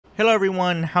Hello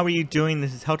everyone, how are you doing?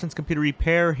 This is Helton's Computer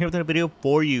Repair here with a video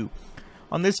for you.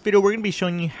 On this video we're going to be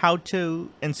showing you how to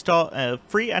install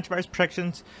free antivirus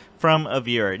protections from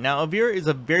Avira. Now Avira is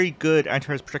a very good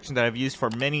antivirus protection that I've used for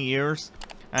many years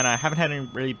and I haven't had any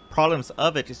really problems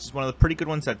of it. It's just one of the pretty good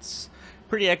ones that's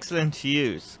pretty excellent to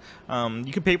use.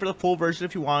 You can pay for the full version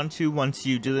if you want to once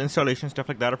you do the installation and stuff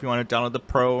like that. If you want to download the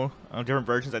pro different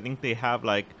versions, I think they have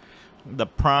like the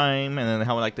Prime, and then they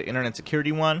have like the internet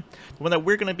security one. The one that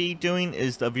we're going to be doing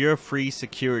is the Avira free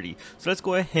security. So let's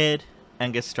go ahead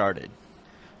and get started.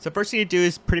 So first thing you do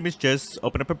is pretty much just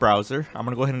open up a browser. I'm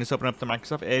going to go ahead and just open up the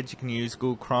Microsoft Edge. You can use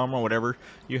Google Chrome or whatever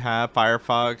you have,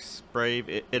 Firefox, Brave,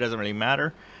 it doesn't really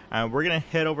matter. And we're going to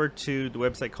head over to the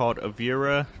website called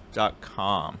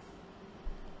Avira.com.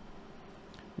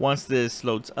 Once this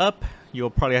loads up, you'll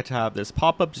probably have to have this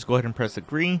pop up. Just go ahead and press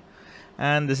agree.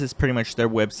 And this is pretty much their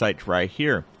website right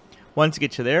here. Once you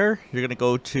get to there, you're going to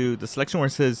go to the selection where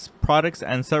it says products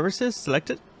and services,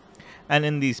 select it. And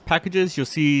in these packages, you'll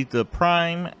see the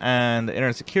Prime and the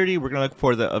internet security. We're going to look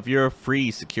for the Avira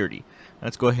free security.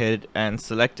 Let's go ahead and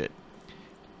select it.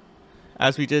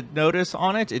 As we did notice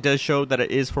on it, it does show that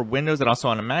it is for Windows and also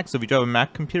on a Mac. So if you do have a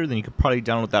Mac computer, then you could probably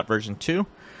download that version too.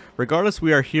 Regardless,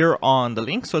 we are here on the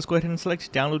link. So let's go ahead and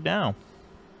select download now.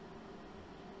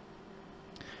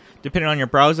 Depending on your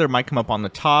browser, it might come up on the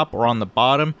top or on the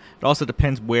bottom. It also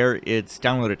depends where it's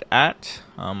downloaded at.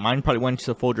 Mine probably went to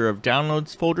the folder of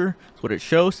downloads folder. That's what it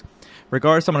shows.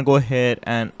 Regardless, I'm going to go ahead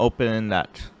and open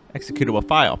that executable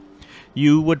file.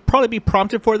 You would probably be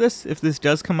prompted for this. If this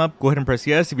does come up, go ahead and press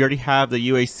yes. If you already have the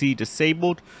UAC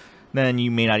disabled, then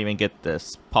you may not even get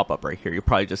this pop-up right here. You'll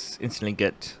probably just instantly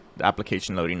get the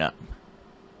application loading up.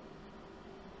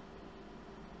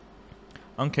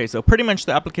 Okay, so pretty much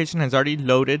the application has already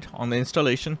loaded on the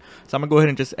installation. So I'm going to go ahead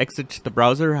and just exit the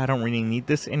browser. I don't really need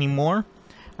this anymore.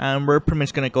 And we're pretty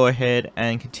much going to go ahead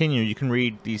and continue. You can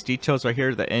read these details right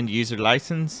here, the end user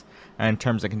license and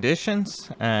terms and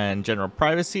conditions and general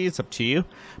privacy. It's up to you.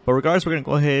 But regardless, we're going to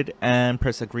go ahead and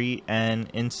press agree and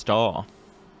install.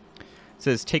 It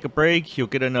says take a break. You'll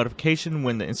get a notification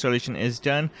when the installation is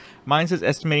done. Mine says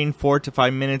estimating 4 to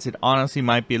 5 minutes. It honestly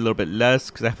might be a little bit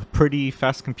less because I have a pretty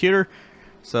fast computer.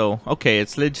 So, okay,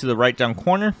 it's slid to the right down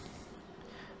corner.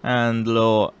 And the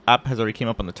little app has already came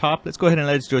up on the top. Let's go ahead and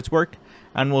let it do its work.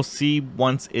 And we'll see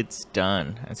once it's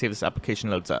done. And see if this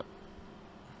application loads up.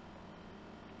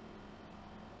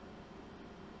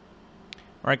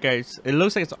 Alright guys, it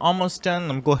looks like it's almost done. I'm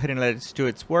going to go ahead and let it do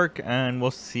its work. And we'll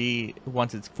see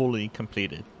once it's fully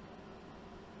completed.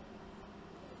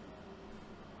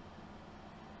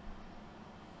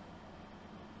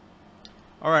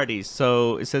 Alrighty,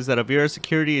 so it says that Avira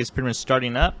security is pretty much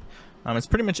starting up. It's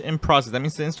pretty much in process. That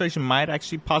means the installation might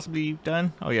actually possibly be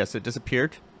done. Oh yes, it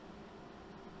disappeared.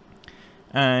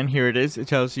 And here it is. It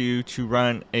tells you to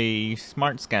run a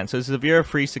smart scan. So this is Avira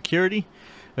free security.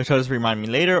 It tells us to remind me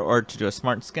later or to do a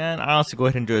smart scan. I'll also go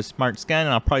ahead and do a smart scan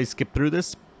and I'll probably skip through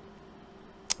this.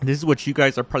 This is what you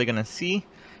guys are probably going to see.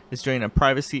 It's doing a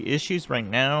privacy issues right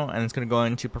now, and it's going to go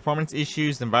into performance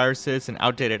issues and viruses and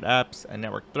outdated apps and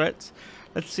network threats.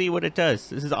 Let's see what it does.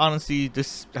 This is honestly,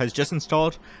 this has just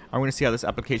installed. I'm going to see how this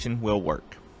application will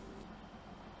work.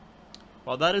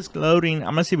 While that is loading,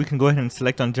 I'm going to see if we can go ahead and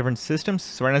select on different systems.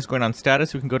 So right now it's going on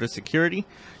status. We can go to security.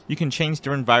 You can change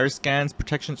different virus scans,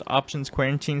 protections, options,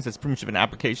 quarantines. That's pretty much of an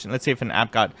application. Let's say if an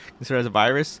app got considered as a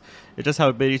virus, it does have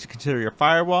the ability to consider your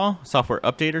firewall, software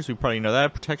updaters. We probably know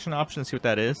that. Protection options, see what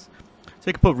that is. So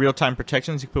you can put real-time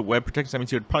protections. You can put web protections. That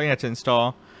means you would probably have to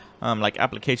install like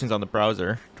applications on the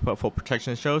browser to put full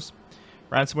protection. It shows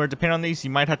ransomware. Depending on these, you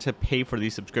might have to pay for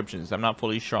these subscriptions. I'm not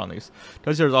fully sure on these.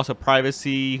 There's also privacy.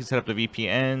 You can set up the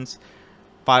VPNs,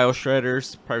 file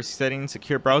shredders, privacy settings,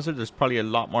 secure browser. There's probably a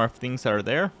lot more things that are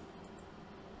there.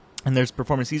 And there's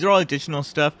performance. These are all additional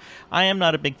stuff. I am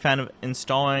not a big fan of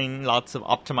installing lots of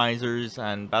optimizers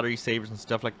and battery savers and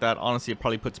stuff like that. Honestly, it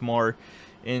probably puts more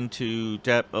into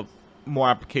depth of more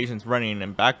applications running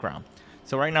in background.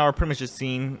 So right now we're pretty much just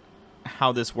seeing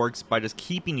how this works by just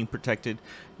keeping you protected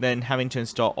than having to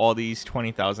install all these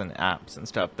 20,000 apps and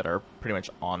stuff that are pretty much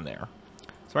on there.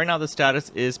 So right now the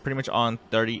status is pretty much on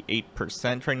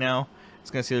 38% right now. It's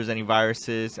going to see if there's any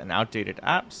viruses and outdated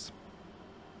apps.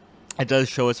 It does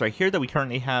show us right here that we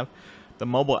currently have the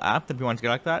mobile app if you want to get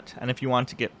like that. And if you want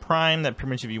to get Prime, that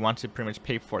pretty much if you want to pretty much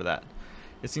pay for that.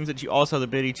 It seems that you also have the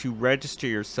ability to register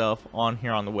yourself on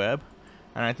here on the web.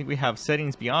 And I think we have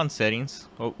settings beyond settings,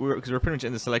 because we're pretty much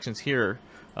in the selections here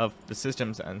of the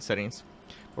systems and settings.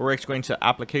 But we're actually going to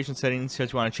application settings. Here,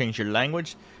 if you want to change your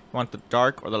language, you want the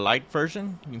dark or the light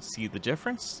version, you can see the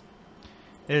difference.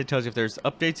 It tells you if there's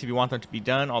updates, if you want them to be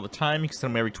done all the time. You can set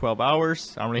them every 12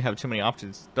 hours. I don't really have too many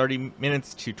options. 30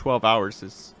 minutes to 12 hours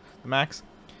is the max.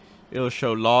 It'll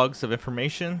show logs of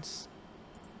informations.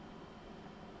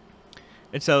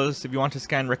 It says if you want to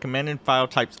scan recommended file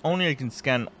types only, you can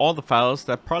scan all the files.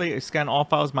 That probably scan all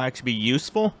files might actually be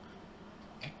useful,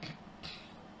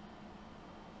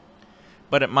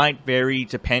 but it might vary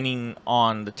depending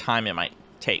on the time it might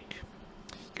take.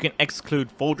 You can exclude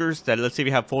folders. That, let's say if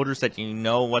you have folders that you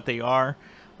know what they are.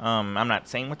 I'm not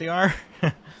saying what they are,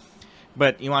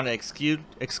 but you want to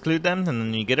exclude them, and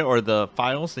then you get it, or the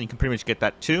files, then you can pretty much get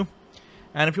that too.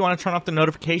 And if you want to turn off the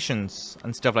notifications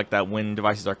and stuff like that when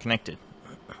devices are connected.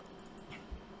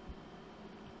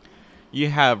 You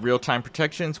have real-time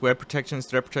protections, web protections,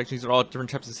 threat protections. These are all different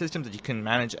types of systems that you can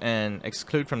manage and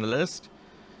exclude from the list.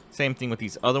 Same thing with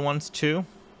these other ones too.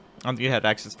 I don't think you had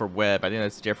access for web. I think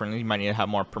that's different. You might need to have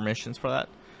more permissions for that,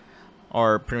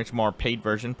 or pretty much more paid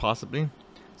version possibly.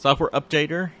 Software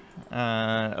updater,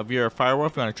 Avira firewall.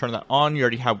 If you want to turn that on, you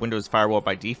already have Windows Firewall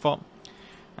by default.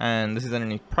 And this is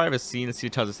underneath privacy. Let's see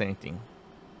if it tells us anything.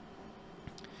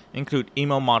 Include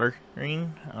email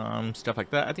monitoring, stuff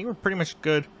like that. I think we're pretty much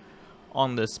good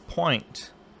on this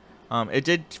point. It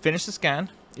did finish the scan.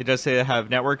 It does say that have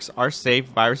networks are safe,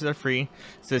 viruses are free. It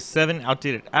says 7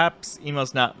 outdated apps,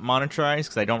 emails not monitorized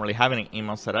because I don't really have any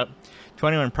email set up.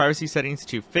 21 privacy settings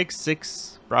to fix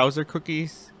 6 browser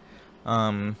cookies.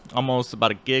 Almost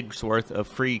about a gig's worth of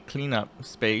free cleanup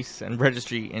space and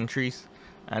registry entries,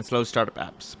 and slow startup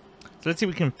apps. So let's see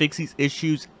if we can fix these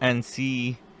issues and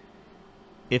see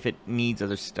if it needs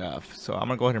other stuff. So I'm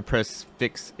gonna go ahead and press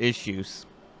fix issues.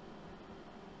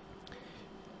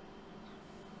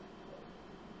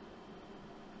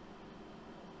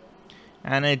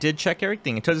 And it did check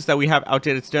everything. It tells us that we have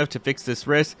outdated stuff to fix this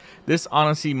risk. This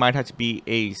honestly might have to be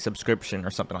a subscription or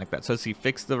something like that. So let's see,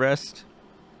 fix the rest.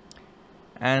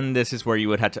 And this is where you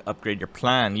would have to upgrade your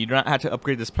plan. You do not have to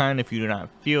upgrade this plan if you do not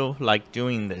feel like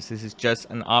doing this. This is just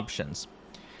an options.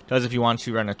 It does if you want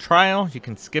to run a trial, you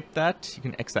can skip that. You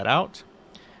can X that out.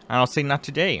 And I'll say not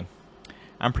today.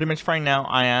 I'm pretty much fine now.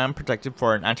 I am protected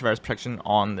for an antivirus protection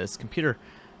on this computer.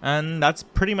 And that's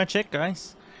pretty much it,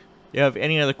 guys. If you have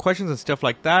any other questions and stuff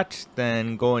like that,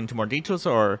 then go into more details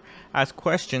or ask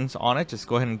questions on it. Just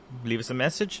go ahead and leave us a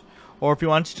message. Or if you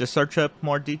want to just search up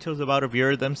more details about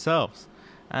Avira themselves.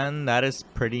 And that is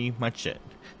pretty much it.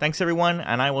 Thanks everyone,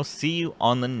 and I will see you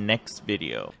on the next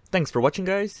video. Thanks for watching,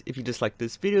 guys. If you disliked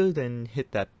this video, then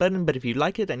hit that button. But if you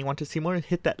like it and you want to see more,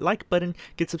 hit that like button,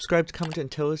 get subscribed, comment, and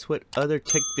tell us what other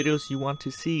tech videos you want to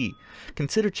see.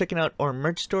 Consider checking out our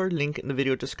merch store, link in the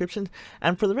video description.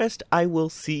 And for the rest, I will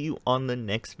see you on the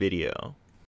next video.